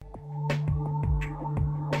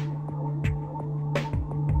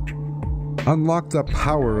Unlock the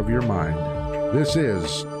power of your mind. This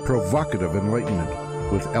is Provocative Enlightenment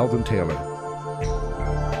with Eldon Taylor.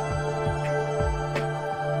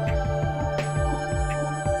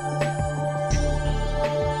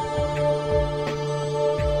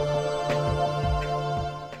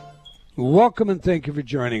 Welcome and thank you for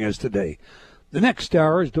joining us today. The next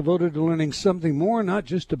hour is devoted to learning something more, not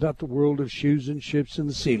just about the world of shoes and ships and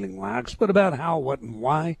the sealing wax, but about how, what, and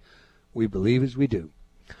why we believe as we do.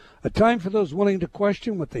 A time for those willing to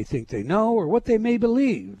question what they think they know or what they may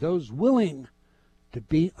believe, those willing to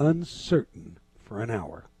be uncertain for an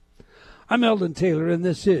hour. I'm Eldon Taylor, and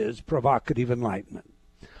this is Provocative Enlightenment.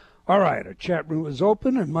 All right, our chat room is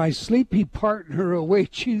open, and my sleepy partner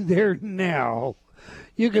awaits you there now.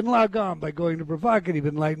 You can log on by going to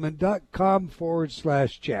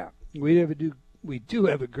provocativeenlightenment.com/chat. We do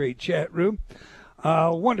have a great chat room.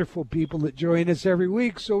 Wonderful people that join us every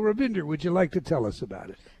week. So, Ravinder, would you like to tell us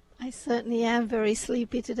about it? I certainly am very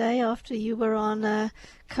sleepy today after you were on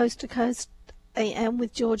Coast to Coast AM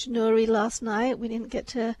with George Noory last night. We didn't get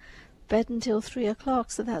to bed until 3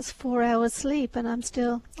 o'clock, so that's 4 hours sleep, and I'm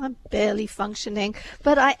barely functioning.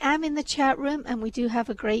 But I am in the chat room, and we do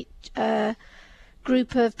have a great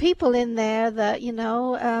group of people in there that,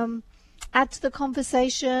 add to the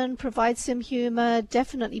conversation, provide some humor,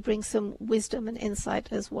 definitely bring some wisdom and insight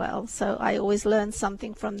as well. So I always learn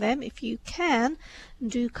something from them. If you can,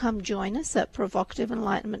 do come join us at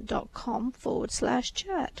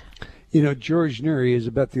provocativeenlightenment.com/chat. You know, George Noory is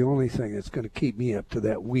about the only thing that's going to keep me up to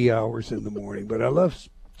that wee hours in the morning, but I love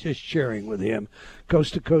just sharing with him.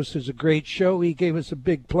 Coast to Coast is a great show. He gave us a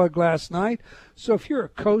big plug last night. So if you're a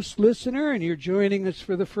Coast listener and you're joining us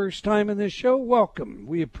for the first time in this show, welcome.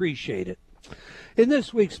 We appreciate it. In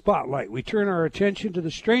this week's Spotlight, we turn our attention to the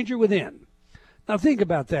stranger within. Now think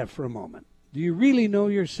about that for a moment. Do you really know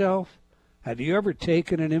yourself? Have you ever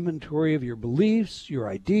taken an inventory of your beliefs, your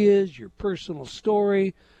ideas, your personal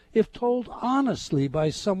story, if told honestly by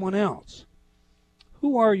someone else?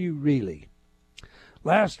 Who are you really?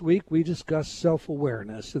 Last week, we discussed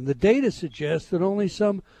self-awareness, and the data suggests that only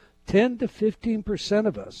some 10 to 15%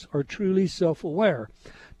 of us are truly self-aware,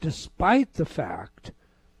 despite the fact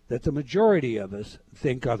that the majority of us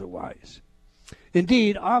think otherwise.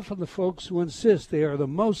 Indeed, often the folks who insist they are the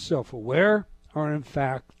most self-aware are in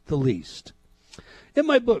fact the least. In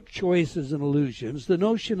my book, Choices and Illusions, the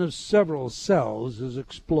notion of several selves is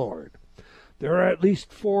explored. There are at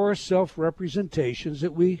least 4 self-representations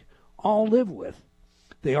that we all live with.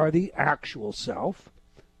 They are the actual self,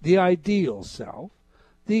 the ideal self,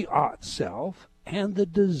 the ought self, and the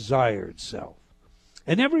desired self.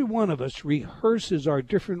 And every one of us rehearses our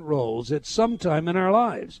different roles at some time in our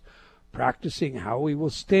lives, practicing how we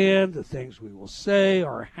will stand, the things we will say,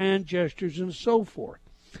 our hand gestures, and so forth.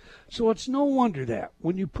 So it's no wonder that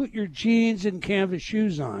when you put your jeans and canvas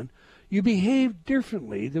shoes on, you behave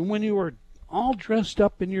differently than when you are all dressed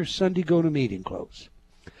up in your Sunday go-to-meeting clothes.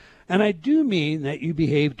 And I do mean that you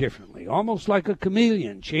behave differently, almost like a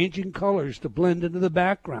chameleon, changing colors to blend into the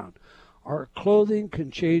background. Our clothing can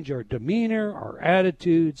change our demeanor, our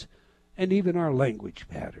attitudes, and even our language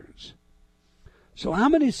patterns. So how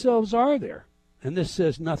many selves are there? And this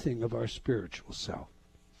says nothing of our spiritual self.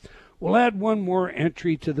 We'll add one more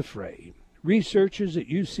entry to the fray. Researchers at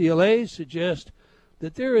UCLA suggest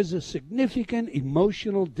that there is a significant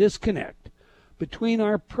emotional disconnect between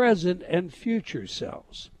our present and future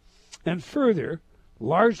selves. And further,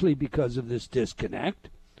 largely because of this disconnect,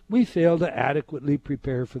 we fail to adequately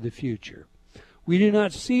prepare for the future. We do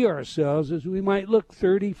not see ourselves as we might look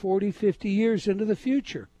 30, 40, 50 years into the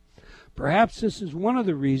future. Perhaps this is one of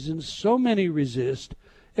the reasons so many resist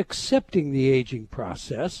accepting the aging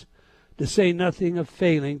process, to say nothing of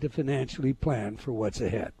failing to financially plan for what's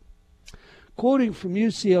ahead. Quoting from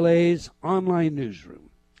UCLA's online newsroom,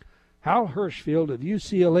 Hal Hirschfield of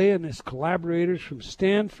UCLA and his collaborators from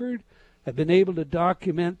Stanford have been able to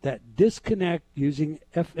document that disconnect using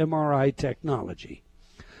fMRI technology.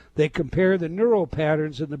 They compare the neural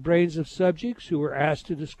patterns in the brains of subjects who were asked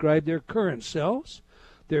to describe their current selves,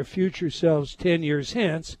 their future selves 10 years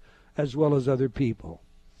hence, as well as other people.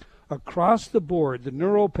 Across the board, the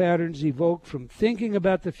neural patterns evoked from thinking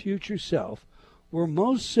about the future self were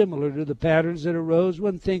most similar to the patterns that arose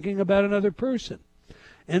when thinking about another person.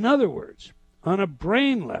 In other words, on a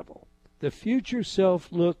brain level, the future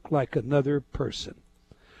self looked like another person.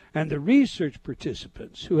 And the research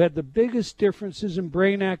participants who had the biggest differences in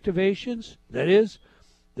brain activations, that is,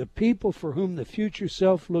 the people for whom the future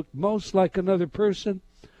self looked most like another person,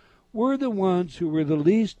 were the ones who were the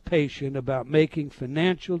least patient about making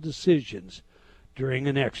financial decisions during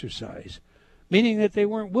an exercise, meaning that they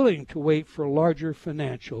weren't willing to wait for larger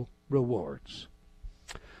financial rewards.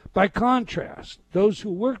 By contrast, those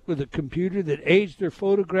who worked with a computer that aged their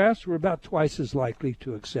photographs were about twice as likely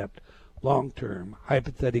to accept long-term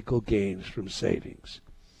hypothetical gains from savings.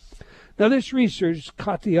 Now, this research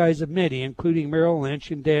caught the eyes of many, including Merrill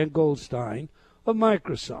Lynch and Dan Goldstein of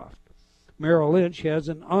Microsoft. Merrill Lynch has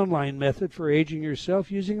an online method for aging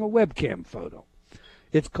yourself using a webcam photo.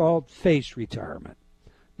 It's called Face Retirement.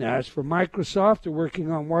 Now, as for Microsoft, they're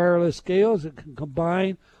working on wireless scales that can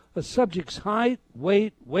combine a subject's height,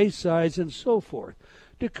 weight, waist size, and so forth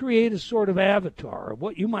to create a sort of avatar of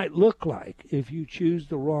what you might look like if you choose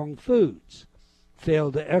the wrong foods,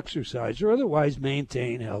 fail to exercise, or otherwise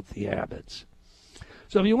maintain healthy habits.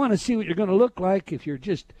 So if you want to see what you're going to look like if you're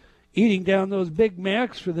just eating down those Big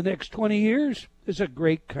Macs for the next 20 years, it's a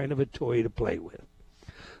great kind of a toy to play with.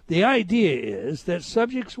 The idea is that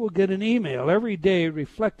subjects will get an email every day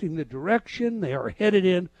reflecting the direction they are headed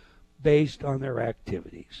in based on their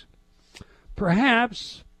activities.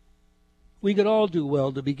 Perhaps we could all do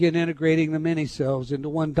well to begin integrating the many selves into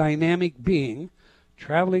one dynamic being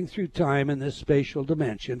traveling through time in this spatial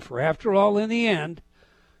dimension, for after all, in the end,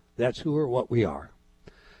 that's who or what we are.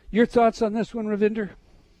 Your thoughts on this one, Ravinder?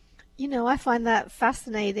 You know, I find that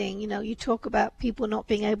fascinating. You know, you talk about people not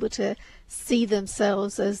being able to see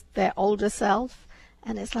themselves as their older self,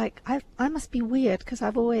 and it's like, I must be weird because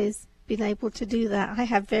I've always been able to do that. I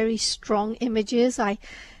have very strong images. I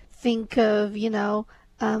think of,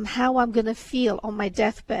 how I'm going to feel on my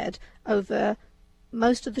deathbed over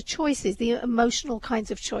most of the choices, the emotional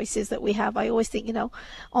kinds of choices that we have. I always think,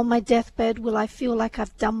 on my deathbed, will I feel like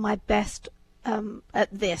I've done my best at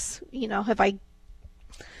this? Have I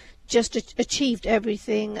just achieved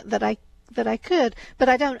everything that I could? But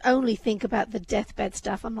I don't only think about the deathbed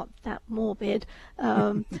stuff. I'm not that morbid.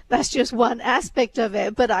 That's just one aspect of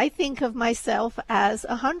it. But I think of myself as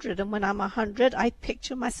 100, and when I'm 100, I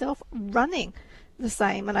picture myself running the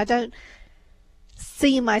same, and I don't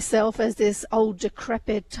see myself as this old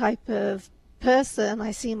decrepit type of person.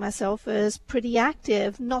 I see myself as pretty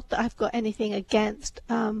active. Not that I've got anything against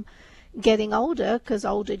getting older, because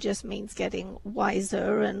older just means getting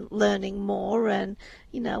wiser and learning more and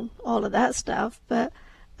all of that stuff. But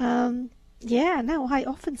I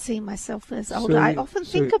often see myself as older. I often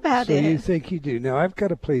think about it. So you think you do. Now I've got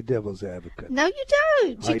to play devil's advocate. No, you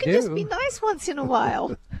don't. You can just be nice once in a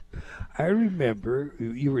while. I remember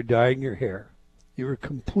you were dyeing your hair. You were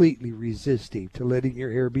completely resisting to letting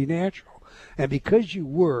your hair be natural. And because you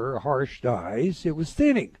were harsh dyes, it was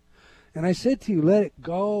thinning. And I said to you, let it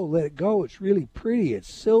go. It's really pretty.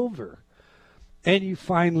 It's silver. And you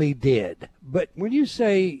finally did. But when you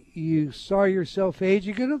say you saw yourself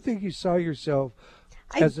aging, I don't think you saw yourself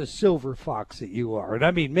as a silver fox that you are. And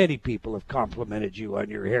I mean, many people have complimented you on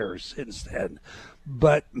your hair since then.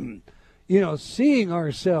 But seeing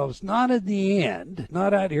ourselves, not at the end,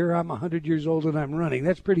 not out here, I'm 100 years old and I'm running,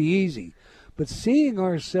 that's pretty easy. But seeing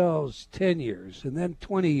ourselves 10 years and then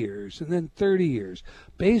 20 years and then 30 years,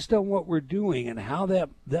 based on what we're doing and how that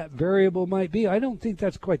variable might be, I don't think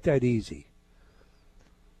that's quite that easy.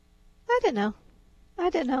 I don't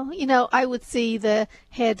know. I would see the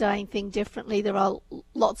hair dyeing thing differently. There are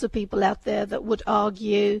lots of people out there that would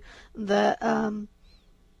argue that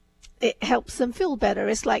it helps them feel better.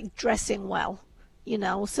 It's like dressing well,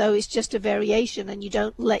 so it's just a variation and you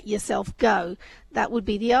don't let yourself go. That would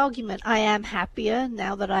be the argument. I am happier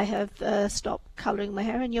now that I have stopped coloring my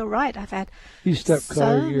hair, and you're right. I've had You stopped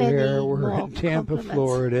coloring your hair. We're in Tampa,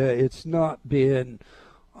 Florida. It's not been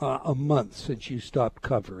a month since you stopped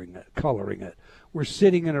coloring it. We're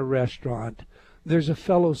sitting in a restaurant. There's a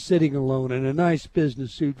fellow sitting alone in a nice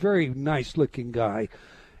business suit, very nice looking guy.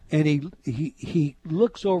 And he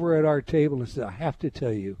looks over at our table and says, I have to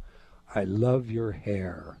tell you, I love your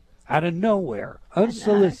hair. Out of nowhere,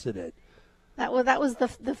 unsolicited. That was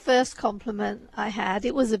the first compliment I had.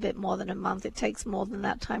 It was a bit more than a month. It takes more than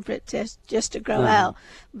that time for it just to grow out.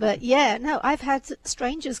 But I've had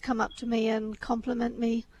strangers come up to me and compliment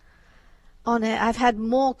me on it. I've had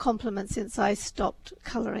more compliments since I stopped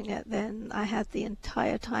coloring it than I had the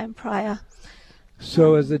entire time prior.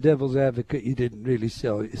 So as the devil's advocate, you didn't really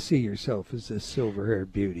see yourself as a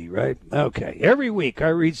silver-haired beauty, right? Okay. Every week I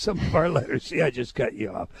read some of our letters. See, I just cut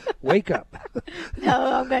you off. Wake up.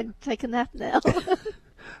 No, I'm going to take a nap now.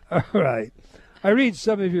 All right. I read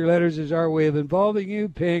some of your letters as our way of involving you,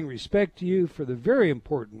 paying respect to you for the very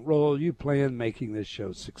important role you play in making this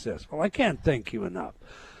show successful. I can't thank you enough.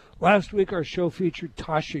 Last week our show featured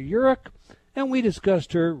Tasha Eurich, and we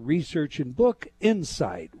discussed her research and book,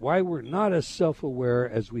 Insight, Why We're Not as Self-Aware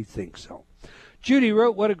as We Think So. Judy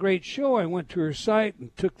wrote, what a great show. I went to her site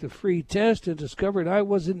and took the free test and discovered I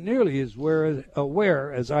wasn't nearly as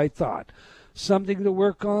aware as I thought. Something to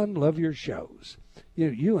work on. Love your shows.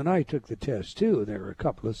 You and I took the test, too, and there were a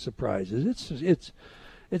couple of surprises.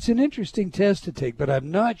 It's an interesting test to take, but I'm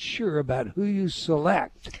not sure about who you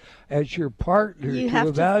select as your partner to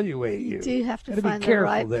evaluate you. You do have to find the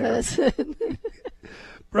right person.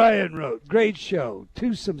 Brian wrote, great show.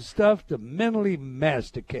 Some stuff to mentally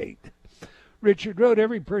masticate. Richard wrote,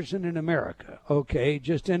 every person in America, okay,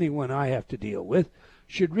 just anyone I have to deal with,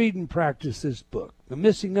 should read and practice this book. The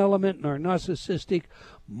missing element in our narcissistic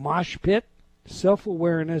mosh pit,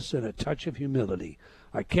 self-awareness, and a touch of humility.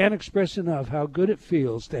 I can't express enough how good it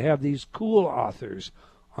feels to have these cool authors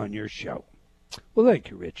on your show. Well,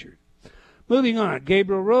 thank you, Richard. Moving on,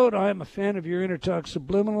 Gabriel wrote, I am a fan of your InnerTalk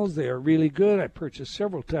Subliminals. They are really good. I purchased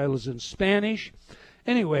several titles in Spanish.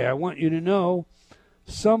 Anyway, I want you to know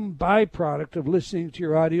some byproduct of listening to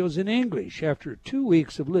your audios in English. After 2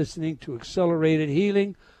 weeks of listening to Accelerated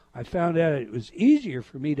Healing, I found out it was easier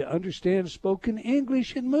for me to understand spoken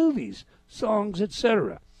English in movies, songs,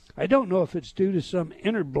 etc. I don't know if it's due to some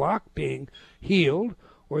inner block being healed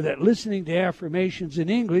or that listening to affirmations in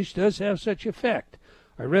English does have such effect.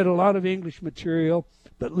 I read a lot of English material,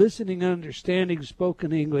 but listening and understanding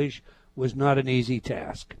spoken English was not an easy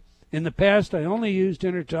task. In the past, I only used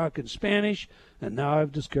InnerTalk in Spanish, and now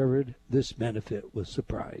I've discovered this benefit with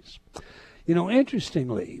surprise.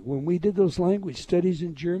 Interestingly, when we did those language studies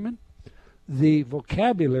in German, the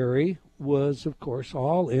vocabulary was, of course,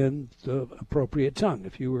 all in the appropriate tongue.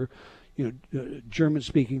 If you were, a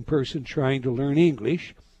German-speaking person trying to learn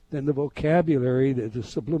English, then the vocabulary, the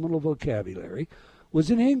subliminal vocabulary, was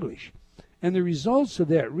in English. And the results of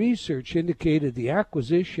that research indicated the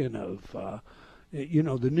acquisition of,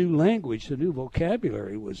 the new language, the new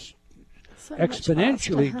vocabulary was so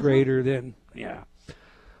exponentially greater than,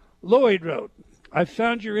 Lloyd wrote, I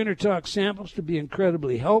found your InnerTalk samples to be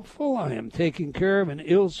incredibly helpful. I am taking care of an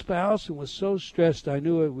ill spouse and was so stressed I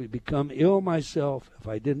knew I would become ill myself if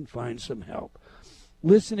I didn't find some help.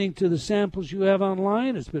 Listening to the samples you have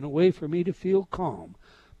online has been a way for me to feel calm,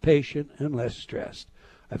 patient, and less stressed.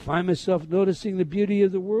 I find myself noticing the beauty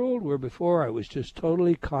of the world where before I was just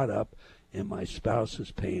totally caught up in my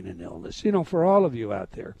spouse's pain and illness. For all of you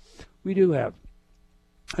out there, we do have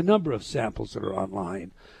a number of samples that are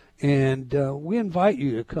online. And we invite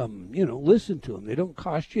you to come, listen to them. They don't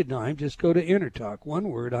cost you a dime. Just go to InnerTalk, one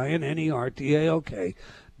word,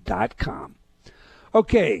 INNERTALK.com.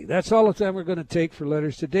 Okay, that's all the time we're going to take for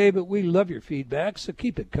letters today, but we love your feedback, so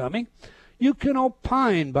keep it coming. You can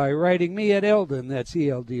opine by writing me at Eldon, that's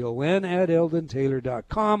ELDON, at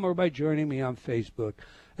EldonTaylor.com, or by joining me on Facebook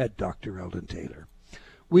at Dr. Eldon Taylor.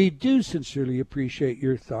 We do sincerely appreciate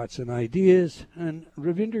your thoughts and ideas, and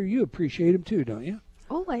Ravinder, you appreciate them too, don't you?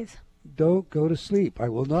 Always. Don't go to sleep. I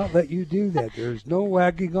will not let you do that. There's no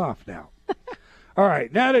wagging off now. All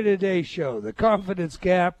right, now to today's show, The Confidence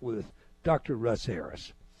Gap with Dr. Russ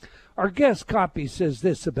Harris. Our guest copy says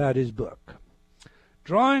this about his book.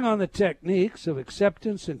 Drawing on the techniques of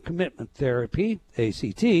acceptance and commitment therapy,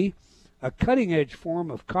 ACT, a cutting-edge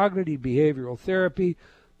form of cognitive behavioral therapy,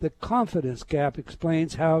 The Confidence Gap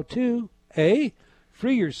explains how to, A,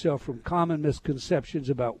 free yourself from common misconceptions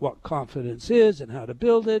about what confidence is and how to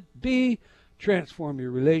build it. B, transform your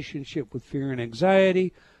relationship with fear and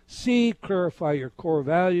anxiety. C, clarify your core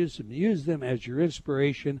values and use them as your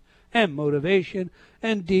inspiration and motivation.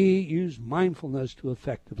 And D, use mindfulness to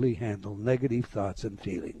effectively handle negative thoughts and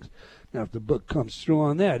feelings. Now, if the book comes through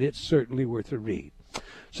on that, it's certainly worth a read.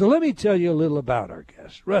 So let me tell you a little about our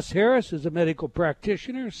guest. Russ Harris is a medical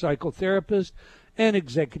practitioner, psychotherapist, and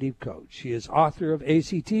executive coach. He is author of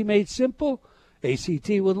ACT Made Simple, ACT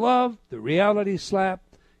with Love, The Reality Slap,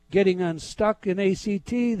 Getting Unstuck in ACT,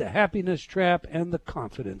 The Happiness Trap, and The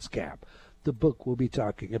Confidence Gap, the book we'll be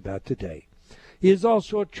talking about today. He is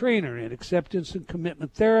also a trainer in acceptance and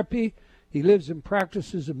commitment therapy. He lives and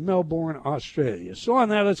practices in Melbourne, Australia. So on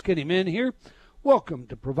that, let's get him in here. Welcome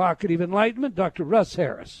to Provocative Enlightenment, Dr. Russ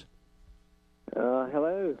Harris.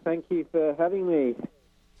 Hello. Thank you for having me.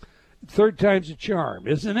 Third time's a charm,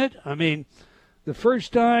 isn't it? I mean, the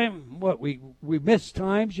first time, we missed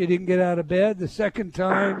times, you didn't get out of bed. The second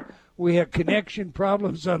time, we had connection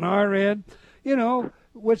problems on our end.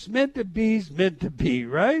 What's meant to be is meant to be,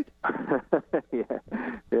 right?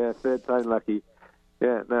 Yeah, third time lucky.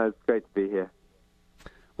 Yeah, no, it's great to be here.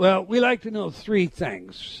 Well, we like to know three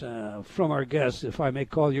things from our guests, if I may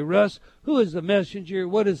call you, Russ. Who is the messenger?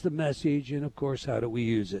 What is the message? And, of course, how do we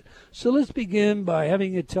use it? So let's begin by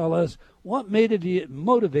having you tell us what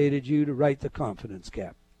motivated you to write The Confidence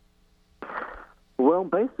Gap. Well,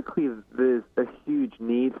 basically, there's a huge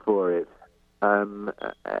need for it.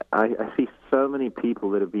 I see so many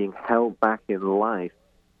people that are being held back in life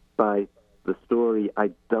by the story,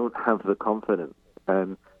 I don't have the confidence.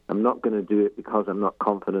 I'm not going to do it because I'm not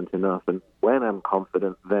confident enough. And when I'm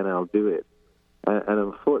confident, then I'll do it. And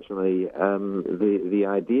unfortunately, the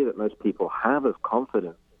idea that most people have of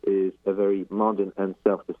confidence is a very modern and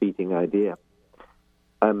self-defeating idea.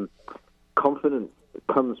 Confidence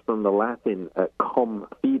comes from the Latin cum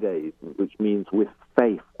fides, which means with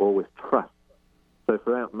faith or with trust. So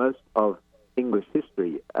throughout most of English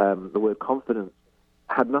history, the word confidence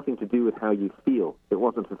had nothing to do with how you feel. It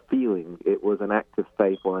wasn't a feeling. It was an act of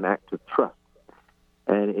faith or an act of trust.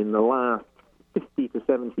 And in the last 50 to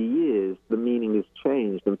 70 years, the meaning has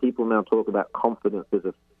changed, and people now talk about confidence as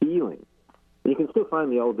a feeling. And you can still find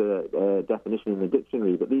the older definition in the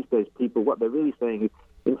dictionary, but these days people, what they're really saying is,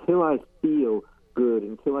 until I feel good,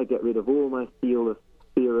 until I get rid of all my fear of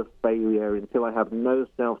failure, until I have no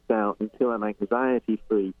self-doubt, until I'm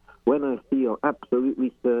anxiety-free, when I feel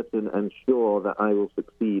absolutely certain and sure that I will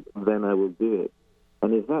succeed, then I will do it.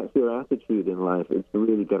 And if that's your attitude in life, it's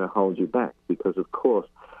really going to hold you back because, of course,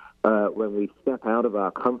 when we step out of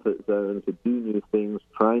our comfort zone to do new things,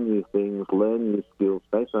 try new things, learn new skills,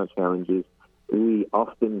 face our challenges, we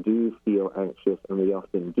often do feel anxious and we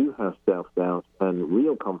often do have self-doubt, and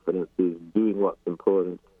real confidence is doing what's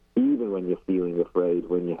important, even when you're feeling afraid,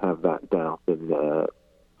 when you have that doubt and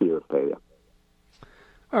fear of failure.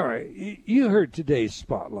 All right, you heard today's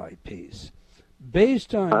Spotlight piece.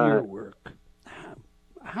 Based on your work,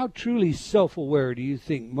 how truly self-aware do you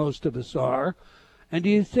think most of us are? And do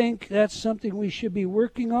you think that's something we should be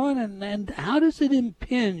working on? And how does it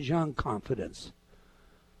impinge on confidence?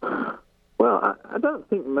 Well, I don't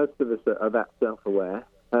think most of us are that self-aware.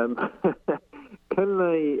 Can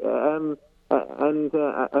they?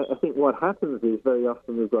 I think what happens is very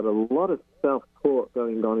often we've got a lot of self-talk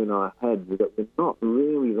going on in our heads that we're not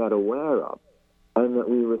really that aware of, and that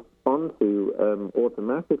we respond to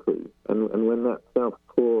automatically. And when that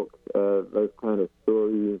self-talk, those kind of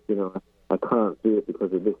stories, I can't do it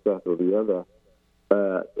because of this, that, or the other,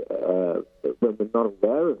 when we're not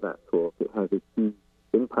aware of that talk, it has a huge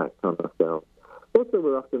impact on ourselves. Also,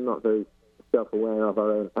 we're often not very self-aware of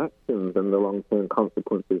our own actions and the long-term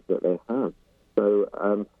consequences that they have. So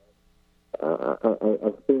I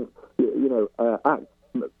think, ACT,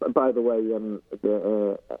 by the way,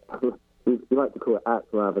 we like to call it ACT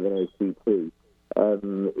rather than ACT, is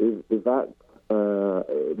that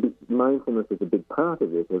mindfulness is a big part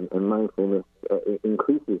of it, and mindfulness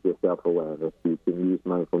increases your self-awareness. You can use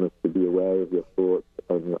mindfulness to be aware of your thoughts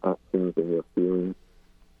and your actions and your feelings.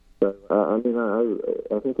 So,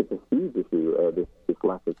 I think it's a huge issue, this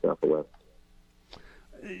lack of self-awareness.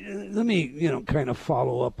 Let me, kind of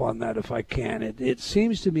follow up on that if I can. It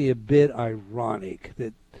seems to me a bit ironic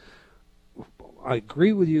that I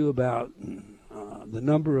agree with you about the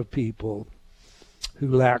number of people who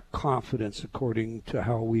lack confidence according to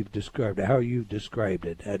how we've described it, how you've described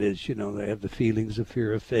it. That is, they have the feelings of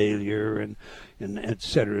fear of failure and et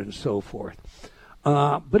cetera and so forth.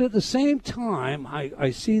 But at the same time,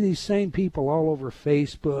 I see these same people all over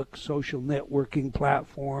Facebook, social networking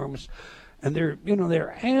platforms, and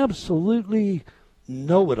they're absolutely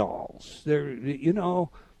know-it-alls.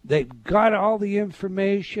 They've got all the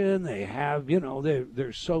information. They have,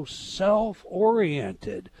 they're so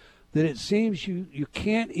self-oriented that it seems you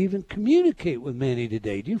can't even communicate with many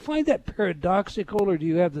today. Do you find that paradoxical, or do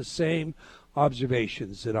you have the same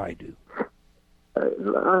observations that I do?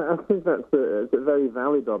 I think that's a very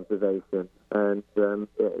valid observation, and one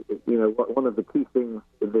of the key things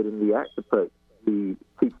that in the ACT approach we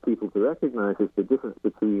teach people to recognize is the difference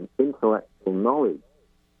between intellectual knowledge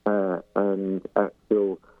and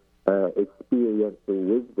actual experiential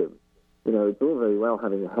wisdom. It's all very well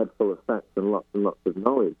having a head full of facts and lots of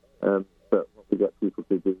knowledge, but what we get people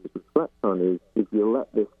to do is reflect on is if you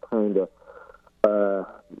let this kind of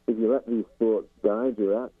if you let these thoughts guide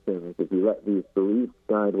your actions, if you let these beliefs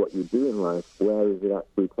guide what you do in life, where is it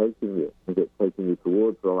actually taking you? Is it taking you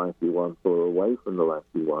towards the life you want or away from the life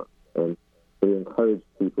you want? And we encourage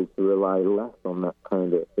people to rely less on that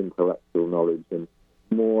kind of intellectual knowledge and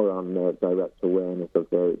more on their direct awareness of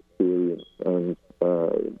their experience, and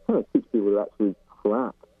kind of teach people to actually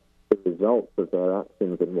track the results of their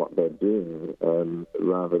actions and what they're doing,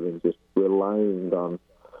 rather than just relying on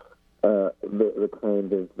the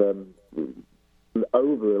kind of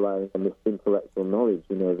over-relying on this intellectual knowledge,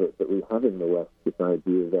 that we have in the West, this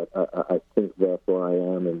idea that I think, therefore I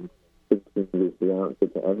am, and thinking is the answer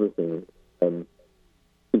to everything.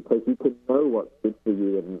 Because you can know what's good for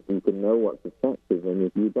you and you can know what's effective, and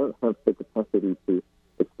if you don't have the capacity to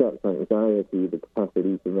accept anxiety, the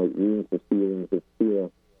capacity to make room for feelings of fear,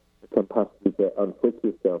 the capacity to unhook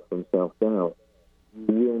yourself from self-doubt,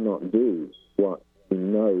 you will not do what you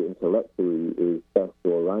know intellectually is best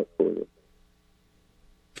or right for you.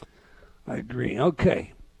 I agree.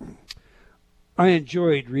 Okay. I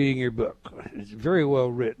enjoyed reading your book. It's very well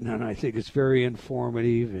written, and I think it's very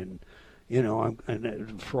informative. And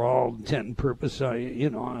and for all intent and purpose,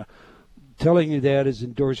 telling you that is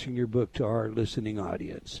endorsing your book to our listening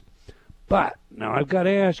audience. But now I've got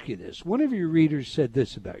to ask you this: one of your readers said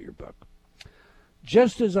this about your book.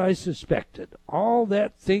 Just as I suspected, all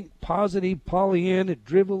that think positive Pollyanna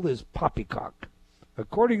drivel is poppycock.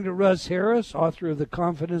 According to Russ Harris, author of The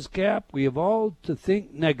Confidence Gap, we evolved to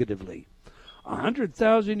think negatively.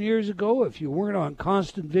 100,000 years ago, if you weren't on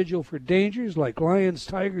constant vigil for dangers like lions,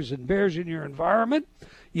 tigers, and bears in your environment,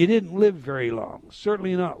 you didn't live very long,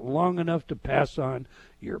 certainly not long enough to pass on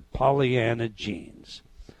your Pollyanna genes.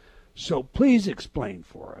 So please explain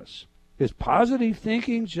for us. Is positive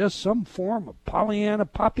thinking just some form of Pollyanna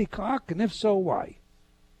poppycock, and if so, why?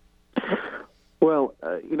 Well,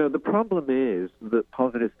 the problem is that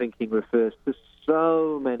positive thinking refers to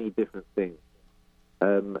so many different things.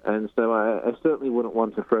 And so I certainly wouldn't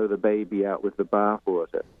want to throw the baby out with the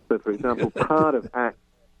bathwater. So, for example, part of ACT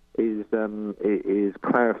is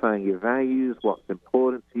clarifying your values, what's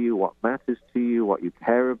important to you, what matters to you, what you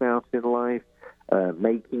care about in life,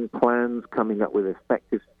 making plans, coming up with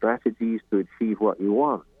effective strategies to achieve what you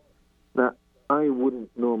want. Now, I wouldn't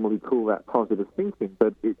normally call that positive thinking,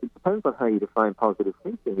 but it depends on how you define positive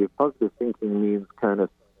thinking. If positive thinking means kind of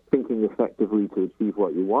thinking effectively to achieve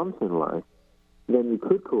what you want in life, then you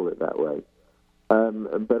could call it that way.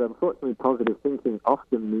 But unfortunately, positive thinking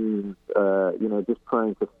often means, just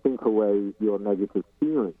trying to think away your negative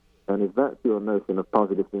feelings. And if that's your notion of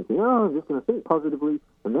positive thinking, I'm just going to think positively,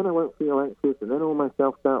 and then I won't feel anxious, and then all my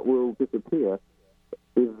self-doubt will disappear.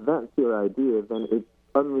 If that's your idea, then it's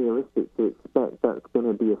unrealistic to expect that's going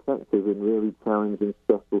to be effective in really challenging,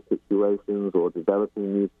 stressful situations, or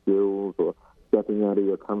developing new skills, or stepping out of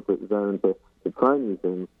your comfort zone to try new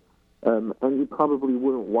things. And you probably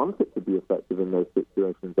wouldn't want it to be effective in those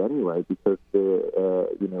situations anyway, because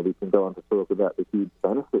we can go on to talk about the huge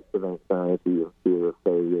benefits of anxiety, of fear of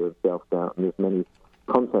failure, of self-doubt, and there's many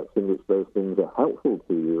contexts in which those things are helpful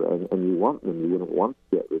to you, and you want them. You wouldn't want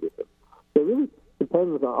to get rid of them. So it really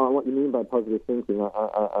depends on what you mean by positive thinking.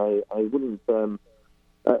 I wouldn't.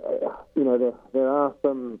 There are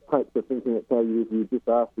some types of thinking that tell you if you just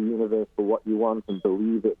ask the universe for what you want and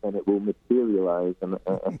believe it, then it will materialize. And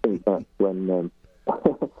I think that's when.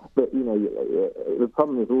 But the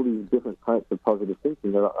problem is all these different types of positive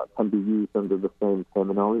thinking that can be used under the same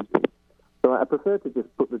terminology. So I prefer to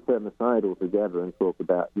just put the term aside altogether and talk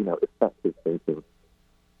about effective thinking.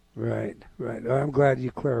 Right. I'm glad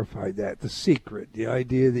you clarified that. The secret, the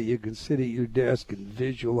idea that you can sit at your desk and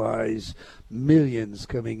visualize millions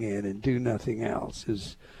coming in and do nothing else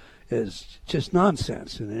is just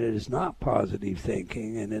nonsense, and it is not positive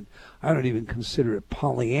thinking, and I don't even consider it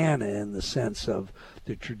Pollyanna in the sense of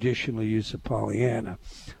the traditional use of Pollyanna.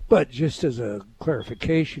 But just as a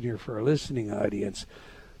clarification here for our listening audience,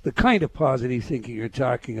 the kind of positive thinking you're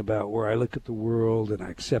talking about, where I look at the world and I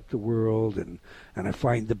accept the world and I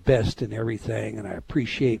find the best in everything, and I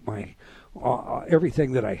appreciate my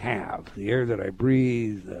everything that I have, the air that I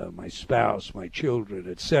breathe, my spouse, my children,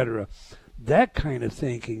 etc. That kind of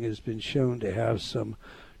thinking has been shown to have some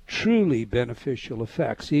truly beneficial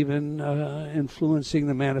effects, even influencing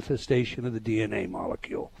the manifestation of the DNA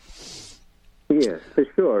molecule. Yeah, for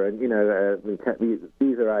sure. And, these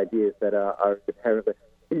are ideas that are inherently...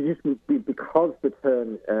 Because the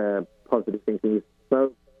term positive thinking is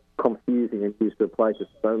so confusing and used to apply to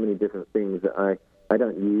so many different things that I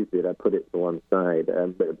don't use it. I put it to one side.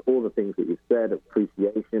 But all the things that you've said,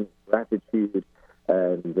 appreciation, gratitude,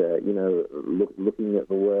 and, looking at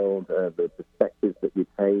the world, the perspectives that you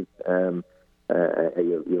take,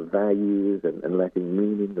 your values, and letting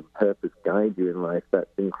meaning and purpose guide you in life,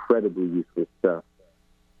 that's incredibly useful stuff.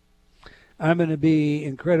 I'm going to be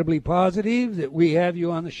incredibly positive that we have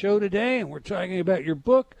you on the show today, and we're talking about your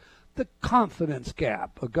book, The Confidence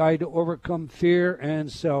Gap, A Guide to Overcome Fear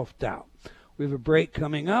and Self-Doubt. We have a break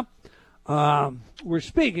coming up. We're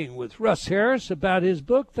speaking with Russ Harris about his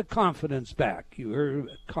book, The Confidence Gap. You heard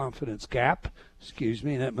Confidence Gap. Excuse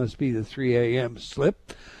me, that must be the 3 a.m.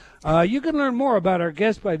 slip. You can learn more about our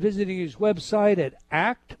guest by visiting his website at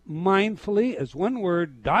actmindfully, as one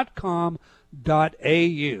word, .com.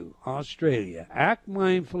 .au, Australia,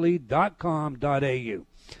 actmindfully.com.au.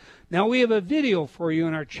 Now we have a video for you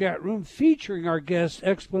in our chat room featuring our guest's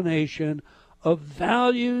explanation of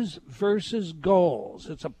values versus goals.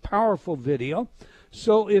 It's a powerful video.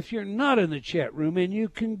 So if you're not in the chat room and you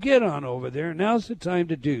can get on over there, now's the time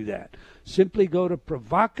to do that. Simply go to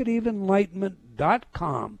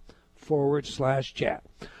provocativeenlightenment.com/chat.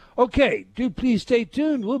 Okay, do please stay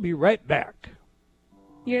tuned. We'll be right back.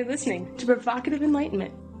 You're listening to Provocative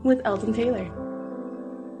Enlightenment with Eldon Taylor.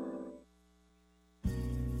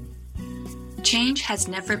 Change has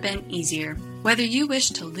never been easier. Whether you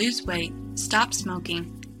wish to lose weight, stop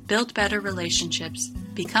smoking, build better relationships,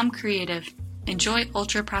 become creative, enjoy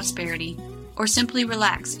ultra prosperity, or simply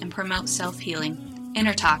relax and promote self-healing,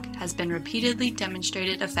 InnerTalk has been repeatedly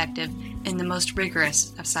demonstrated effective in the most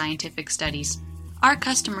rigorous of scientific studies. Our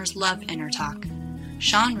customers love InnerTalk.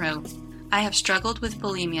 Sean wrote, "I have struggled with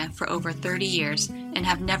bulimia for over 30 years and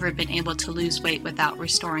have never been able to lose weight without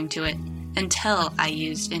restoring to it, until I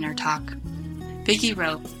used InnerTalk." Vicky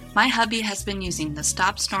wrote, "My hubby has been using the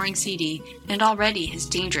Stop Snoring CD and already his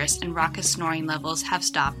dangerous and raucous snoring levels have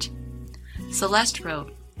stopped." Celeste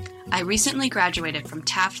wrote, "I recently graduated from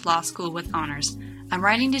Taft Law School with honors. I'm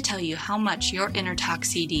writing to tell you how much your InnerTalk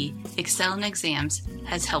CD, Excel in Exams,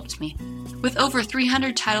 has helped me. With over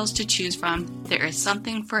 300 titles to choose from, there is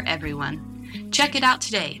something for everyone. Check it out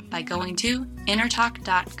today by going to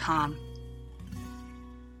innertalk.com.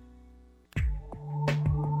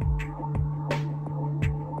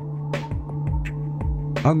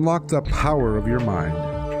 Unlock the power of your mind.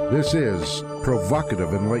 This is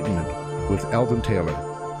Provocative Enlightenment with Eldon Taylor.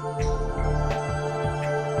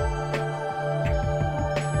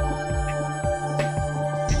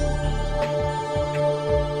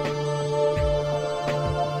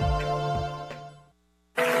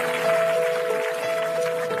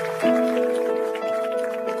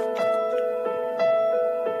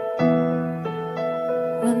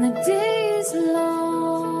 When the day is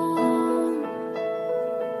long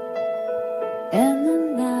and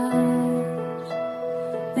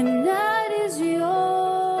the night is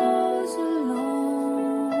yours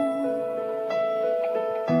alone.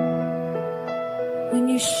 When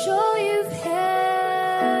you show you've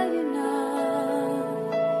had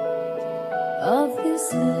enough of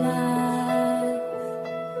this life,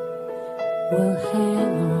 well,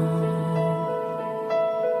 hang on.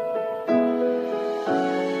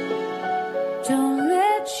 Don't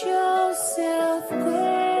let yourself go.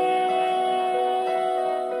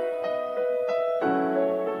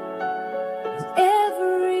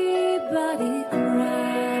 Everybody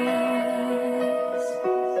cries.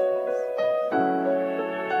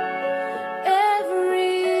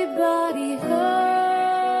 Everybody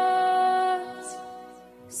hurts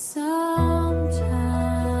sometimes.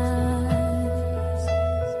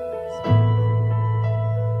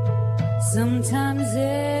 Sometimes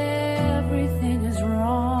everything is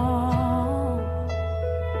wrong.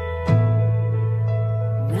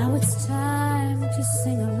 Now it's time to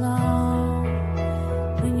sing along.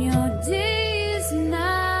 When your day is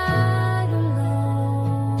not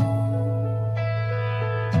alone.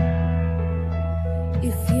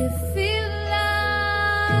 If you feel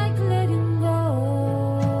like letting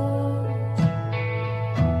go.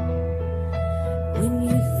 When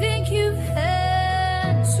you think you've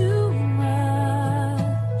had too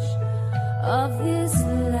much of this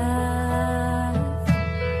life,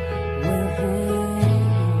 well, hang on.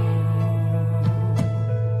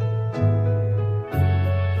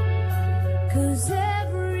 'Cause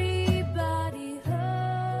everybody hurts.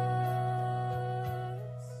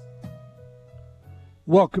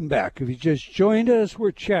 Welcome back. If you just joined us,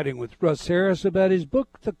 we're chatting with Russ Harris about his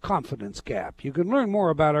book, The Confidence Gap. You can learn more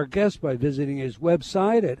about our guest by visiting his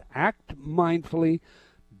website at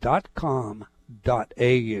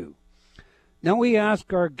actmindfully.com.au. Now we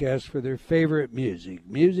ask our guests for their favorite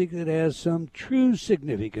music that has some true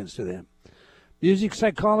significance to them. Music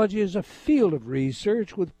psychology is a field of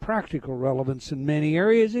research with practical relevance in many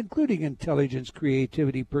areas, including intelligence,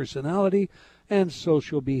 creativity, personality, and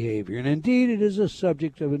social behavior. And indeed, it is a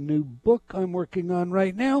subject of a new book I'm working on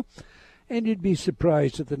right now, and you'd be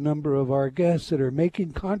surprised at the number of our guests that are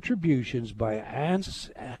making contributions by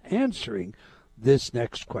answering this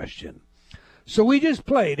next question. So we just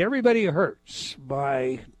played Everybody Hurts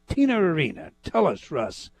by Tina Arena. Tell us,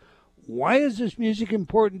 Russ, why is this music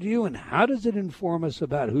important to you, and how does it inform us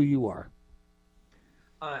about who you are?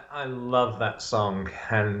 I love that song,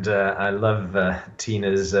 and I love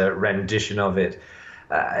Tina's rendition of it.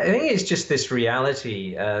 I think it's just this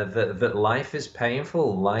reality that life is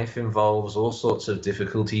painful. Life involves all sorts of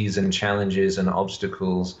difficulties and challenges and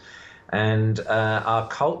obstacles. And our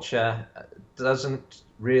culture doesn't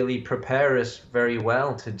really prepare us very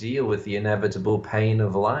well to deal with the inevitable pain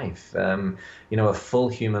of life. A full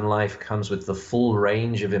human life comes with the full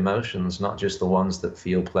range of emotions, not just the ones that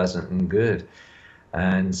feel pleasant and good.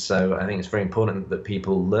 And so I think it's very important that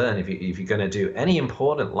people learn, if you're going to do any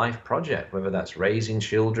important life project, whether that's raising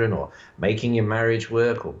children or making your marriage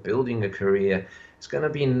work or building a career, it's going to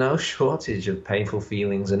be no shortage of painful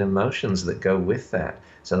feelings and emotions that go with that.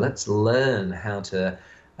 So let's learn how to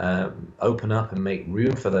open up and make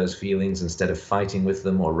room for those feelings instead of fighting with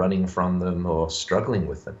them or running from them or struggling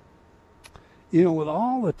with them. With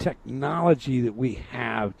all the technology that we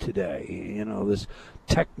have today, this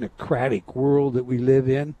technocratic world that we live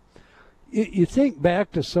in, you think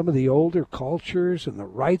back to some of the older cultures and the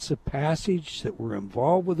rites of passage that were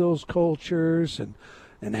involved with those cultures,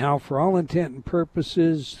 and how, for all intent and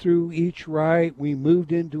purposes, through each rite, we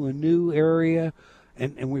moved into a new area,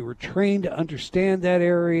 and we were trained to understand that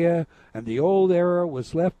area, and the old era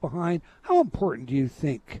was left behind. How important do you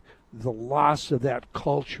think the loss of that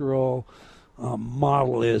cultural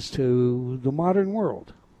model is to the modern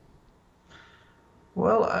world?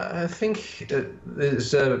 Well, I think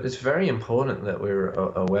it's very important that we're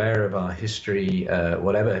aware of our history,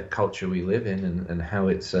 whatever culture we live in, and how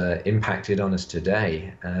it's impacted on us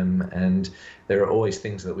today. And there are always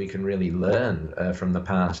things that we can really learn from the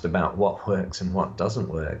past about what works and what doesn't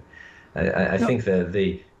work. I think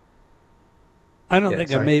that I don't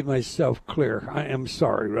think I made myself clear. I am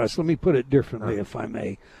sorry, Russ. Let me put it differently, if I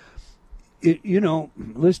may.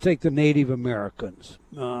 Let's take the Native Americans.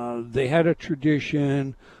 They had a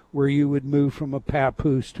tradition where you would move from a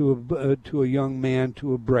papoose to a young man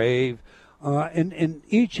to a brave, and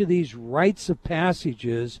each of these rites of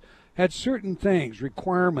passages had certain things,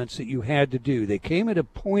 requirements that you had to do. They came at a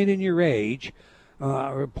point in your age,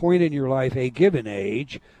 or a point in your life, a given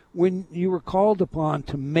age, when you were called upon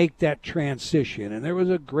to make that transition, and there was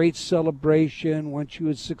a great celebration once you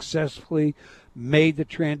had successfully made the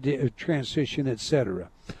transition, etc.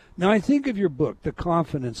 Now, I think of your book, The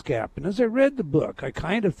Confidence Gap, and as I read the book, I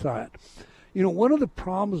kind of thought, one of the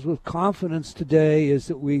problems with confidence today is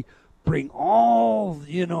that we bring all,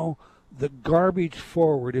 the garbage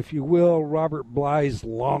forward, if you will, Robert Bly's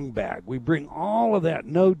long bag. We bring all of that,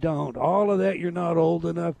 no, don't, all of that, you're not old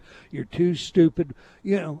enough, you're too stupid,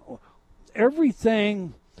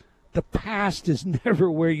 everything. The past is never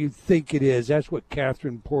where you think it is. That's what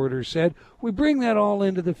Catherine Porter said. We bring that all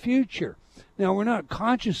into the future. Now, we're not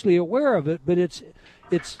consciously aware of it, but it's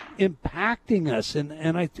impacting us.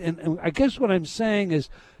 And I guess what I'm saying is,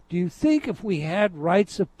 do you think if we had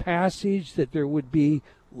rites of passage that there would be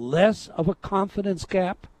less of a confidence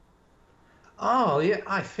gap? Oh, yeah,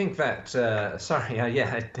 I think that,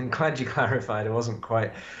 I'm glad you clarified. I wasn't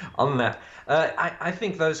quite on that. I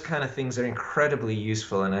think those kind of things are incredibly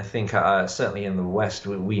useful, and I think certainly in the West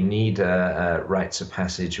we need rites of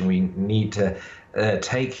passage, and we need to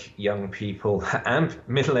take young people and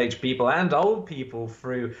middle-aged people and old people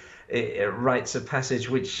through rites of passage,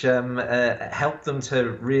 which help them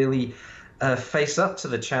to really face up to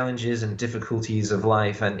the challenges and difficulties of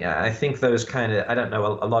life. And I think those I don't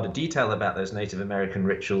know a lot of detail about those Native American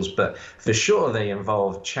rituals, but for sure they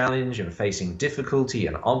involve challenge and facing difficulty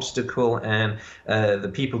and obstacle. And the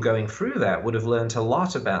people going through that would have learned a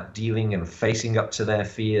lot about dealing and facing up to their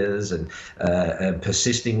fears and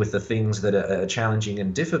persisting with the things that are challenging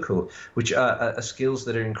and difficult, which are skills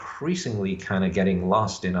that are increasingly kind of getting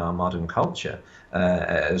lost in our modern culture.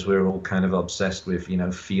 As we're all kind of obsessed with,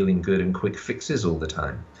 feeling good and quick fixes all the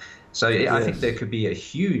time. So yes. I think there could be a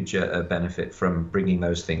huge benefit from bringing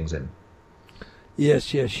those things in.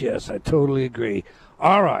 Yes. I totally agree.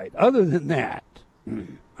 All right. Other than that,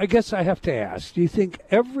 I guess I have to ask, do you think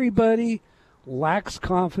everybody lacks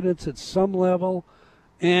confidence at some level?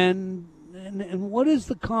 And what is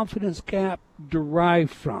the confidence gap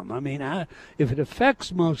derived from? I mean, if it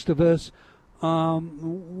affects most of us,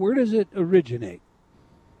 where does it originate?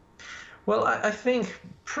 Well, I think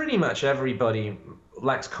pretty much everybody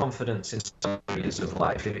lacks confidence in some areas of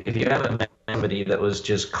life. If you ever met somebody that was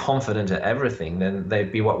just confident at everything, then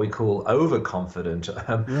they'd be what we call overconfident,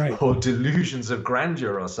 right, or delusions of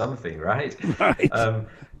grandeur or something, right? Right.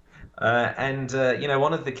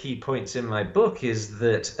 One of the key points in my book is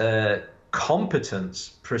that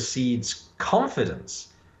competence precedes confidence.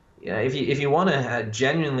 If you want to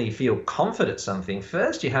genuinely feel confident at something,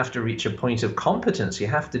 first you have to reach a point of competence. You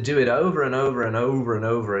have to do it over and over and over and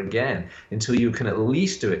over again until you can at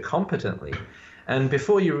least do it competently. And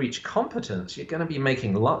before you reach competence, you're going to be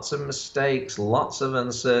making lots of mistakes, lots of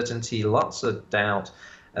uncertainty, lots of doubt.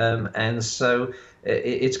 And so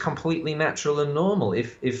it's completely natural and normal.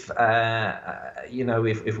 If we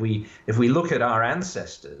look at our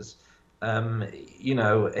ancestors,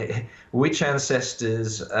 which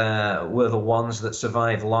ancestors were the ones that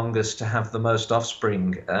survived longest to have the most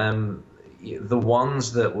offspring? The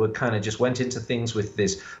ones that were kind of just went into things with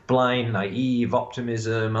this blind, naive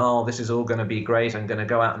optimism. Oh, this is all going to be great. I'm going to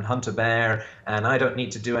go out and hunt a bear, and I don't need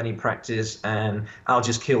to do any practice, and I'll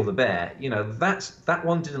just kill the bear. That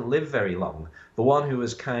one didn't live very long. The one who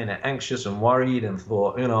was kind of anxious and worried and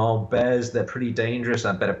thought, bears, they're pretty dangerous.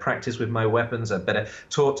 I better practice with my weapons. I better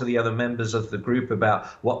talk to the other members of the group about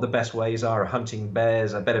what the best ways are of hunting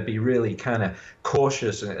bears. I better be really kind of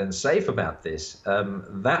cautious and safe about this.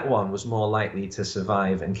 That one was more likely to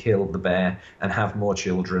survive and kill the bear and have more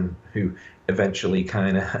children, who eventually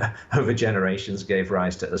kind of over generations gave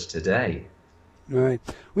rise to us today. Right.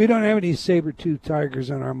 We don't have any saber-toothed tigers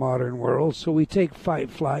in our modern world, so we take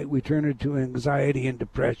fight, flight, we turn it to anxiety and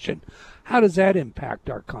depression. How does that impact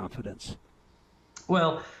our confidence?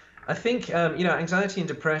 Well, I think, anxiety and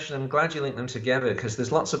depression, I'm glad you linked them together because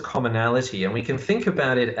there's lots of commonality, and we can think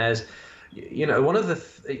about it as,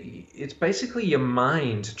 it's basically your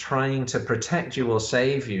mind trying to protect you or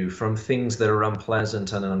save you from things that are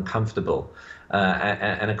unpleasant and uncomfortable.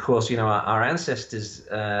 And of course, our ancestors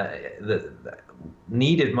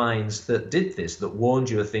needed minds that did this, that warned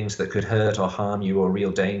you of things that could hurt or harm you or real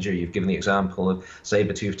danger. You've given the example of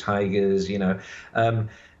saber-toothed tigers, and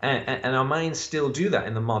our minds still do that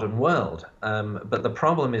in the modern world. But the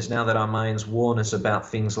problem is now that our minds warn us about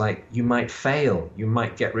things like you might fail, you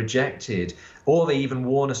might get rejected, or they even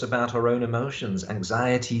warn us about our own emotions.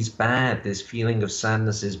 Anxiety's bad. This feeling of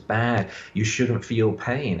sadness is bad. You shouldn't feel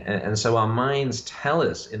pain. And so our minds tell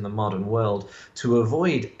us in the modern world to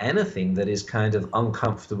avoid anything that is kind of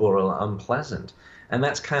uncomfortable or unpleasant. And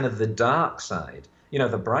that's kind of the dark side.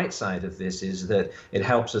 The bright side of this is that it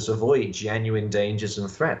helps us avoid genuine dangers and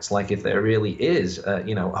threats. Like if there really is,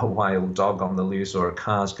 a wild dog on the loose, or a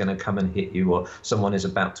car's going to come and hit you, or someone is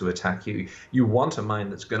about to attack you, you want a mind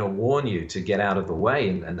that's going to warn you to get out of the way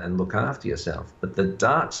and look after yourself. But the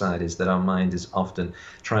dark side is that our mind is often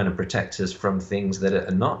trying to protect us from things that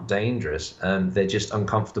are not dangerous. They're just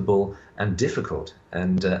uncomfortable and difficult.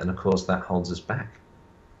 And of course, that holds us back.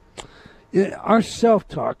 Our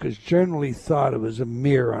self-talk is generally thought of as a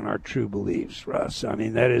mirror on our true beliefs, Russ. I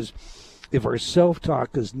mean, that is, if our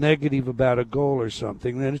self-talk is negative about a goal or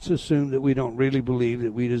something, then it's assumed that we don't really believe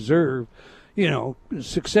that we deserve,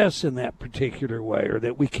 success in that particular way, or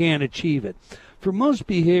that we can achieve it. For most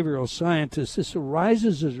behavioral scientists, this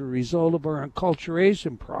arises as a result of our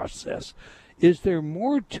enculturation process. Is there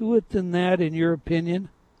more to it than that, in your opinion?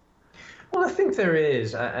 Well, I think there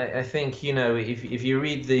is. I think, if you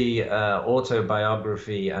read the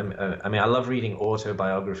autobiography, I love reading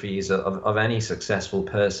autobiographies of any successful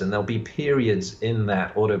person. There'll be periods in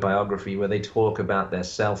that autobiography where they talk about their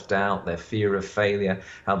self-doubt, their fear of failure,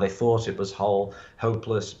 how they thought it was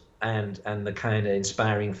hopeless, and the kind of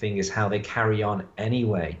inspiring thing is how they carry on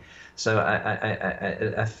anyway. So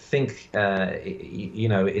I think,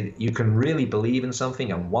 you can really believe in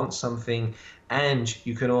something and want something, and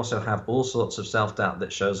you can also have all sorts of self-doubt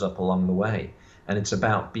that shows up along the way. And it's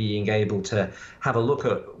about being able to have a look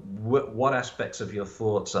at what aspects of your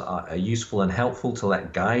thoughts are useful and helpful to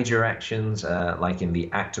let guide your actions. Like in the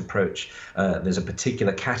ACT approach, there's a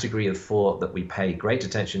particular category of thought that we pay great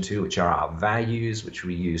attention to, which are our values, which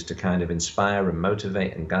we use to kind of inspire and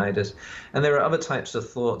motivate and guide us. And there are other types of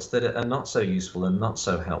thoughts that are not so useful and not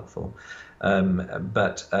so helpful.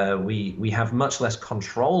 But we have much less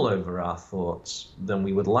control over our thoughts than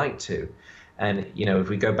we would like to. And, if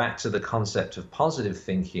we go back to the concept of positive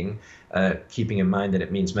thinking, keeping in mind that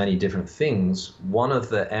it means many different things, one of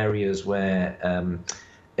the areas where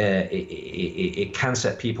it can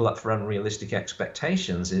set people up for unrealistic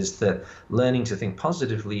expectations is that learning to think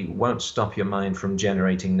positively won't stop your mind from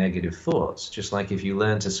generating negative thoughts. Just like if you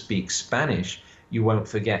learn to speak Spanish, you won't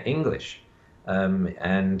forget English. We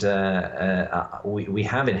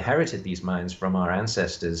have inherited these minds from our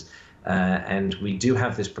ancestors. And we do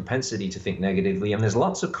have this propensity to think negatively, and there's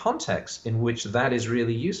lots of contexts in which that is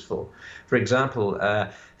really useful. For example,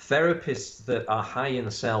 therapists that are high in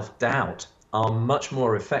self-doubt are much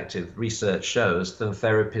more effective, research shows, than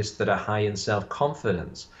therapists that are high in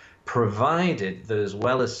self-confidence, provided that as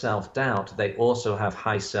well as self-doubt, they also have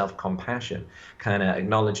high self-compassion, kind of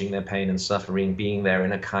acknowledging their pain and suffering, being there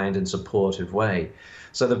in a kind and supportive way.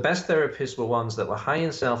 So the best therapists were ones that were high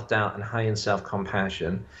in self-doubt and high in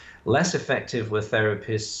self-compassion. Less effective were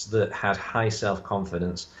therapists that had high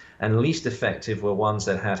self-confidence, and least effective were ones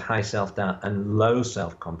that had high self-doubt and low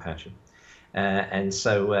self-compassion. And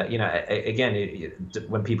so, again,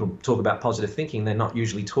 when people talk about positive thinking, they're not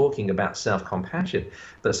usually talking about self-compassion.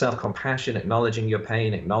 But self-compassion, acknowledging your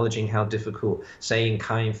pain, acknowledging how difficult, saying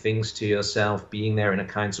kind things to yourself, being there in a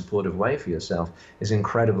kind, supportive way for yourself is an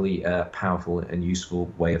incredibly powerful and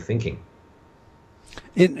useful way of thinking.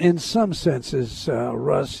 In some senses,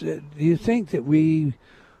 Russ, do you think that we,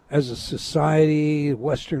 as a society,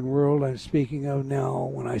 Western world I'm speaking of now,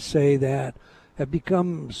 when I say that, have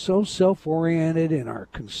become so self-oriented in our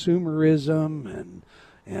consumerism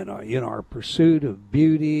and our pursuit of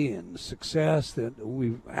beauty and success that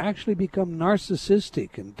we've actually become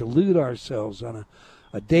narcissistic and delude ourselves on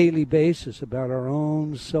a daily basis about our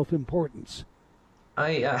own self-importance?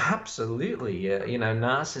 Absolutely.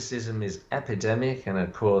 Narcissism is epidemic, and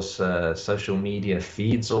of course, social media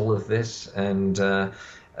feeds all of this, and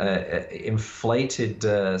inflated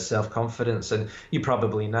self-confidence. And you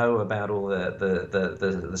probably know about all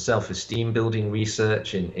the self-esteem building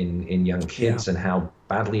research in young kids, and how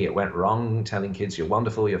badly it went wrong. Telling kids you're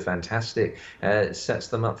wonderful, you're fantastic, sets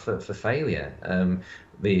them up for failure.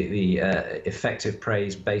 The effective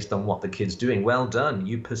praise based on what the kid's doing, well done,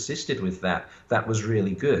 you persisted with that, that was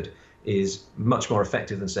really good, is much more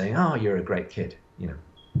effective than saying, oh, you're a great kid,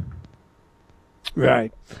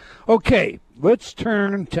 Right. Okay, let's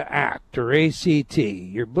turn to ACT, or ACT.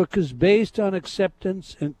 Your book is based on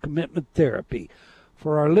acceptance and commitment therapy.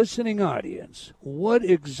 For our listening audience, what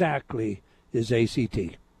exactly is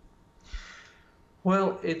ACT?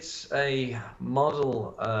 Well, it's a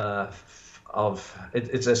model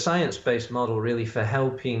it's a science-based model really for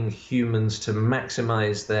helping humans to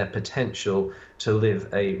maximize their potential to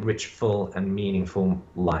live a rich, full, and meaningful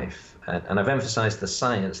life. And I've emphasized the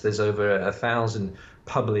science. There's over 1,000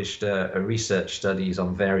 published research studies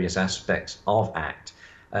on various aspects of ACT.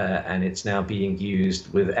 And it's now being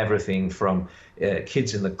used with everything from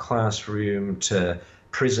kids in the classroom to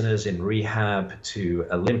prisoners in rehab to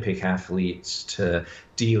Olympic athletes to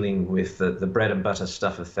dealing with the bread and butter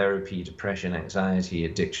stuff of therapy, depression, anxiety,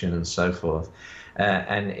 addiction, and so forth.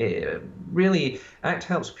 And it really, ACT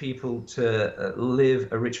helps people to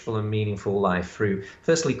live a rich, full, and meaningful life through,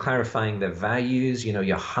 firstly, clarifying their values,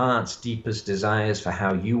 your heart's deepest desires for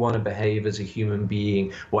how you want to behave as a human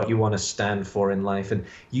being, what you want to stand for in life, and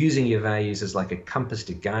using your values as like a compass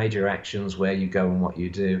to guide your actions, where you go and what you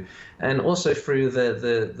do. And also through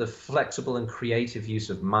the flexible and creative use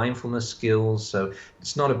of mindfulness skills. So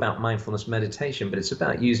it's not about mindfulness meditation, but it's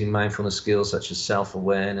about using mindfulness skills such as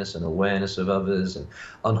self-awareness and awareness of others, and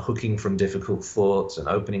unhooking from difficult thoughts, and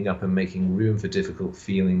opening up and making room for difficult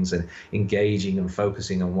feelings, and engaging and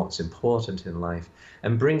focusing on what's important in life,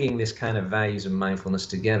 and bringing this kind of values and mindfulness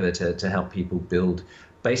together to help people build,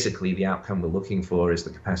 basically the outcome we're looking for is the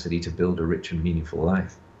capacity to build a rich and meaningful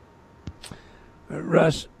life.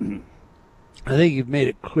 Russ, I think you've made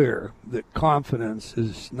it clear that confidence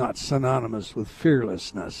is not synonymous with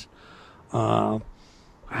fearlessness. How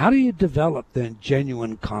do you develop then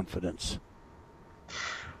genuine confidence?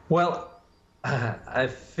 Well, I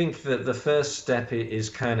think that the first step is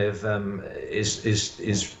kind of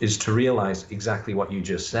is to realize exactly what you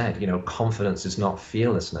just said. Confidence is not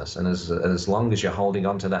fearlessness, and as long as you're holding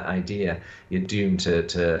on to that idea, you're doomed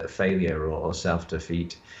to failure or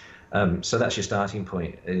self-defeat. So that's your starting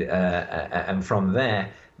point, and from there,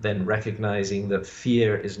 then recognizing that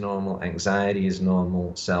fear is normal, anxiety is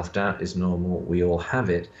normal, self-doubt is normal. We all have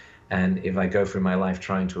it. And if I go through my life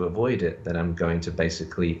trying to avoid it, then I'm going to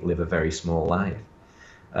basically live a very small life.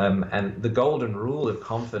 And the golden rule of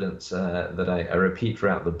confidence that I repeat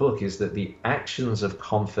throughout the book is that the actions of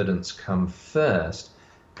confidence come first.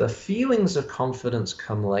 The feelings of confidence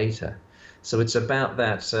come later. So it's about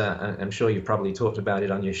that, I'm sure you've probably talked about it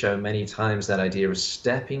on your show many times, that idea of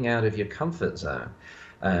stepping out of your comfort zone.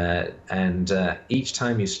 And each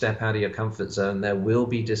time you step out of your comfort zone, there will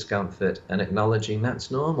be discomfort, and acknowledging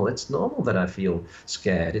that's normal. It's normal that I feel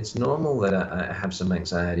scared. It's normal that I have some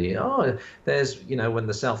anxiety. Oh, there's, when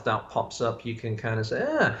the self-doubt pops up, you can kind of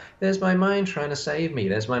say, there's my mind trying to save me.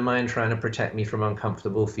 There's my mind trying to protect me from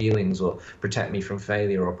uncomfortable feelings, or protect me from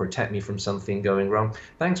failure, or protect me from something going wrong.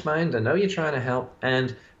 Thanks, mind. I know you're trying to help,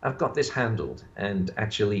 and I've got this handled. And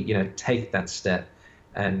actually, take that step.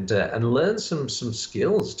 And learn some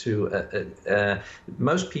skills to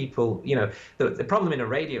most people. The problem in a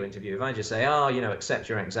radio interview, if I just say, accept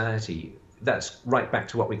your anxiety, that's right back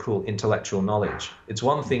to what we call intellectual knowledge. It's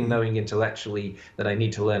one thing knowing intellectually that I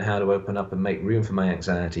need to learn how to open up and make room for my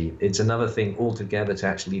anxiety. It's another thing altogether to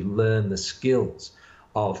actually learn the skills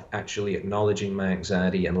of actually acknowledging my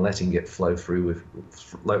anxiety and letting it flow through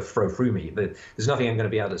me. There's nothing I'm going to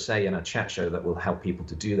be able to say in a chat show that will help people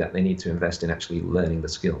to do that. They need to invest in actually learning the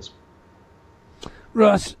skills.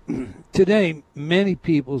 Russ, today many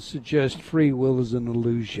people suggest free will is an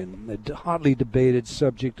illusion, a hotly debated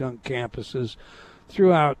subject on campuses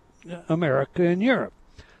throughout America and Europe.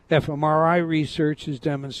 fMRI research has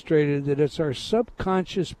demonstrated that it's our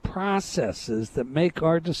subconscious processes that make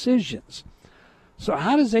our decisions. So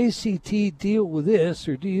how does ACT deal with this,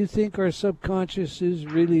 or do you think our subconscious is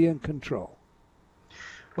really in control?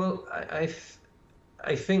 Well,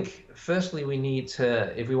 I think, firstly, we need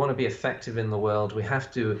to, if we want to be effective in the world, we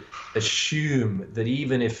have to assume that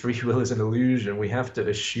even if free will is an illusion, we have to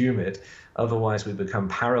assume it. Otherwise, we become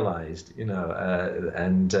paralyzed, So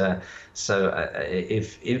and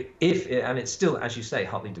it's still, as you say,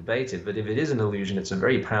 hotly debated, but if it is an illusion, it's a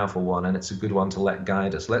very powerful one, and it's a good one to let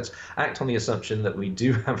guide us. Let's act on the assumption that we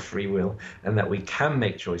do have free will and that we can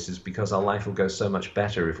make choices, because our life will go so much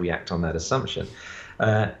better if we act on that assumption.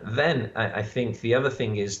 Then I think the other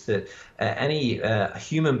thing is that any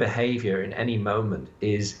human behavior in any moment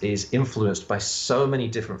is influenced by so many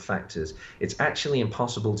different factors. It's actually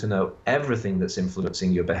impossible to know everything that's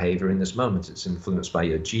influencing your behavior in this moment. It's influenced by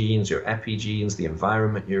your genes, your epigenes, the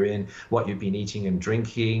environment you're in, what you've been eating and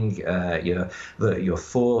drinking, your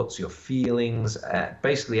thoughts, your feelings.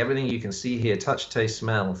 Basically, everything you can see, hear, touch, taste,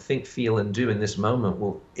 smell, think, feel, and do in this moment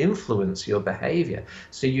will influence your behavior.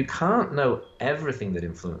 So you can't know everything that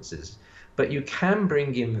influences, but you can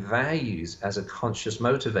bring in values as a conscious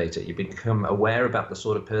motivator. You become aware about the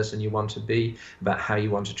sort of person you want to be, about how you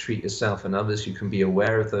want to treat yourself and others. You can be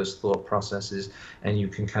aware of those thought processes, and you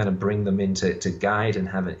can kind of bring them in to guide and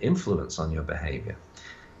have an influence on your behavior.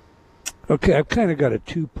 Okay, I've kind of got a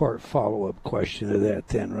two-part follow-up question to that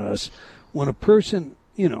then, Russ. When a person,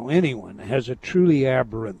 anyone, has a truly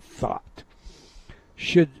aberrant thought,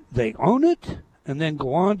 should they own it and then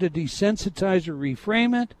go on to desensitize or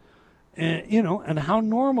reframe it? And how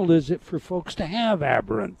normal is it for folks to have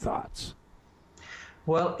aberrant thoughts?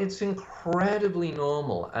 Well, it's incredibly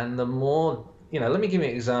normal. And the more, let me give you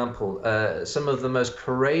an example. Some of the most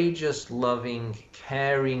courageous, loving,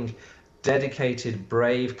 caring, dedicated,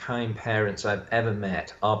 brave, kind parents I've ever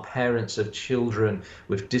met are parents of children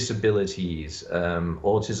with disabilities,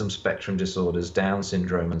 autism spectrum disorders, Down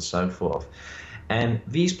syndrome, and so forth. And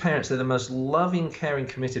these parents, they're the most loving, caring,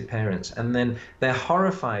 committed parents. And then they're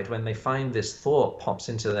horrified when they find this thought pops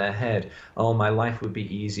into their head. Oh, my life would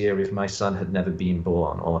be easier if my son had never been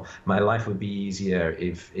born. Or my life would be easier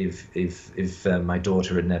if my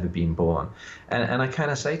daughter had never been born. And I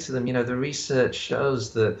kind of say to them, the research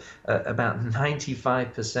shows that about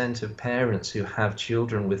 95% of parents who have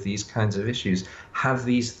children with these kinds of issues have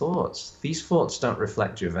these thoughts. These thoughts don't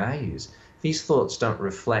reflect your values. These thoughts don't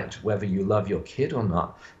reflect whether you love your kid or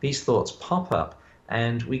not. These thoughts pop up,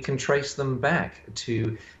 and we can trace them back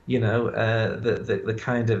to, the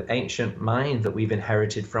kind of ancient mind that we've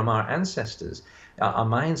inherited from our ancestors. Our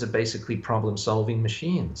minds are basically problem-solving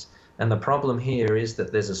machines. And the problem here is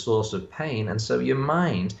that there's a source of pain, and so your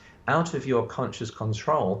mind, out of your conscious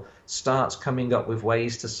control, starts coming up with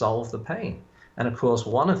ways to solve the pain. And of course,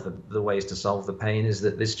 one of the ways to solve the pain is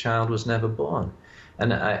that this child was never born.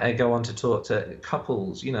 And I go on to talk to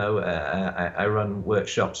couples. I run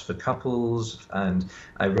workshops for couples, and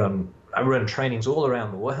I run trainings all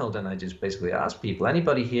around the world, and I just basically ask people,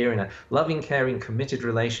 anybody here in a loving, caring, committed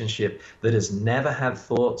relationship that has never had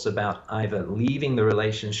thoughts about either leaving the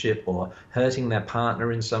relationship or hurting their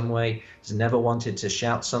partner in some way, has never wanted to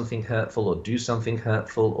shout something hurtful or do something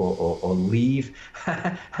hurtful or leave?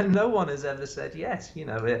 And no one has ever said yes.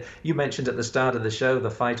 You mentioned at the start of the show the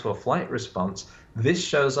fight or flight response. This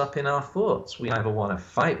shows up in our thoughts. We either want to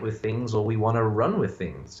fight with things or we want to run with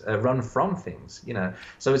things, run from things,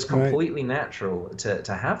 So it's completely natural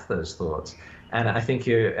to have those thoughts. And I think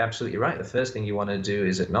you're absolutely right. The first thing you want to do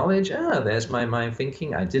is acknowledge, there's my mind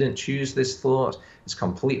thinking. I didn't choose this thought. It's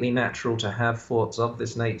completely natural to have thoughts of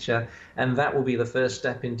this nature. And that will be the first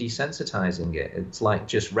step in desensitizing it. It's like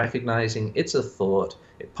just recognizing it's a thought.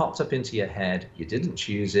 It popped up into your head. You didn't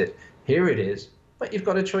choose it. Here it is. But you've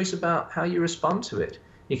got a choice about how you respond to it.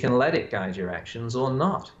 You can let it guide your actions or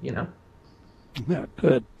not, Yeah,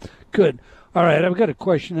 good. All right, I've got a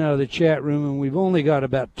question out of the chat room, and we've only got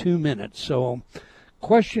about 2 minutes. So,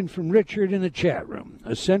 question from Richard in the chat room.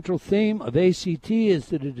 A central theme of ACT is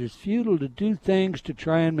that it is futile to do things to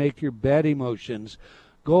try and make your bad emotions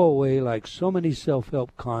go away like so many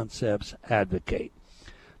self-help concepts advocate.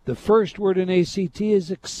 The first word in ACT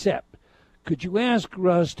is accept. Could you ask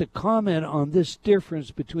Russ to comment on this difference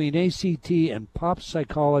between ACT and pop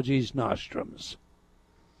psychology's nostrums?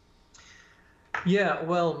 Yeah,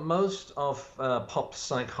 well, most of pop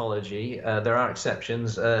psychology, there are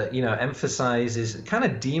exceptions, emphasizes, kind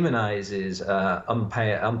of demonizes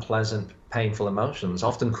unpleasant painful emotions,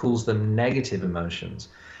 often calls them negative emotions,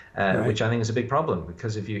 Right. which I think is a big problem,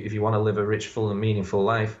 because if you want to live a rich, full, and meaningful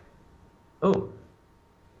life,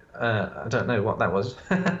 I don't know what that was.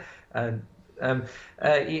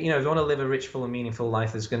 If you want to live a rich, full, and meaningful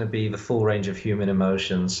life, there's going to be the full range of human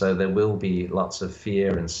emotions. So there will be lots of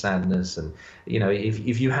fear and sadness. And,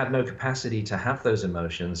 if you had no capacity to have those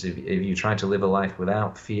emotions, if you tried to live a life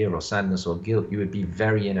without fear or sadness or guilt, you would be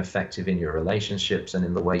very ineffective in your relationships and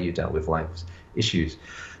in the way you dealt with life's issues.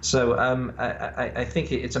 So I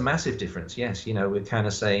think it's a massive difference. Yes, we're kind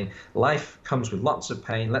of saying life comes with lots of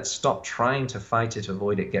pain. Let's stop trying to fight it,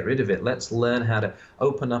 avoid it, get rid of it. Let's learn how to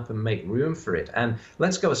open up and make room for it. And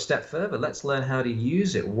let's go a step further. Let's learn how to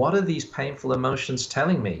use it. What are these painful emotions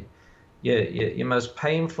telling me? Your most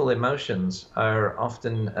painful emotions are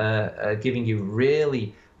often giving you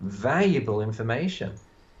really valuable information.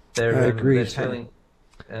 I agree.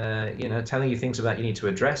 They're telling you things about you need to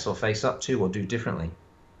address or face up to or do differently.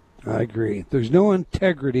 I agree. There's no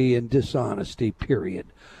integrity in dishonesty, period.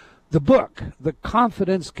 The book, The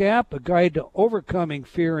Confidence Gap, A Guide to Overcoming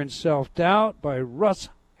Fear and Self-Doubt by Russ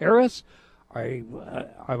Harris. I've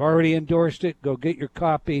already endorsed it. Go get your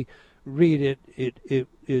copy. Read it. It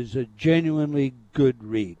is a genuinely good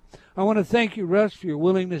read. I want to thank you, Russ, for your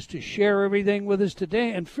willingness to share everything with us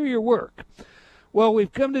today and for your work. Well,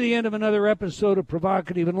 we've come to the end of another episode of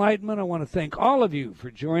Provocative Enlightenment. I want to thank all of you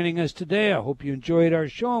for joining us today. I hope you enjoyed our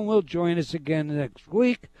show, and will join us again next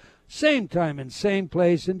week. Same time and same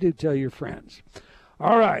place, and do tell your friends.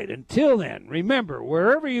 All right, until then, remember,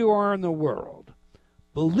 wherever you are in the world,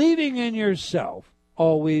 believing in yourself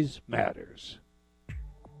always matters.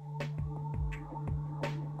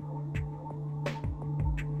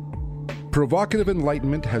 Provocative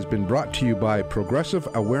Enlightenment has been brought to you by Progressive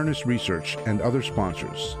Awareness Research and other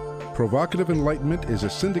sponsors. Provocative Enlightenment is a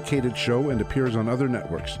syndicated show and appears on other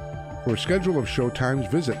networks. For a schedule of show times,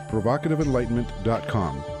 visit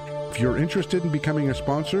provocativeenlightenment.com. If you're interested in becoming a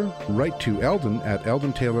sponsor, write to Eldon at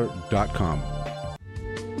eldontaylor.com.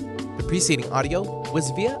 The preceding audio was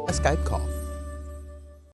via a Skype call.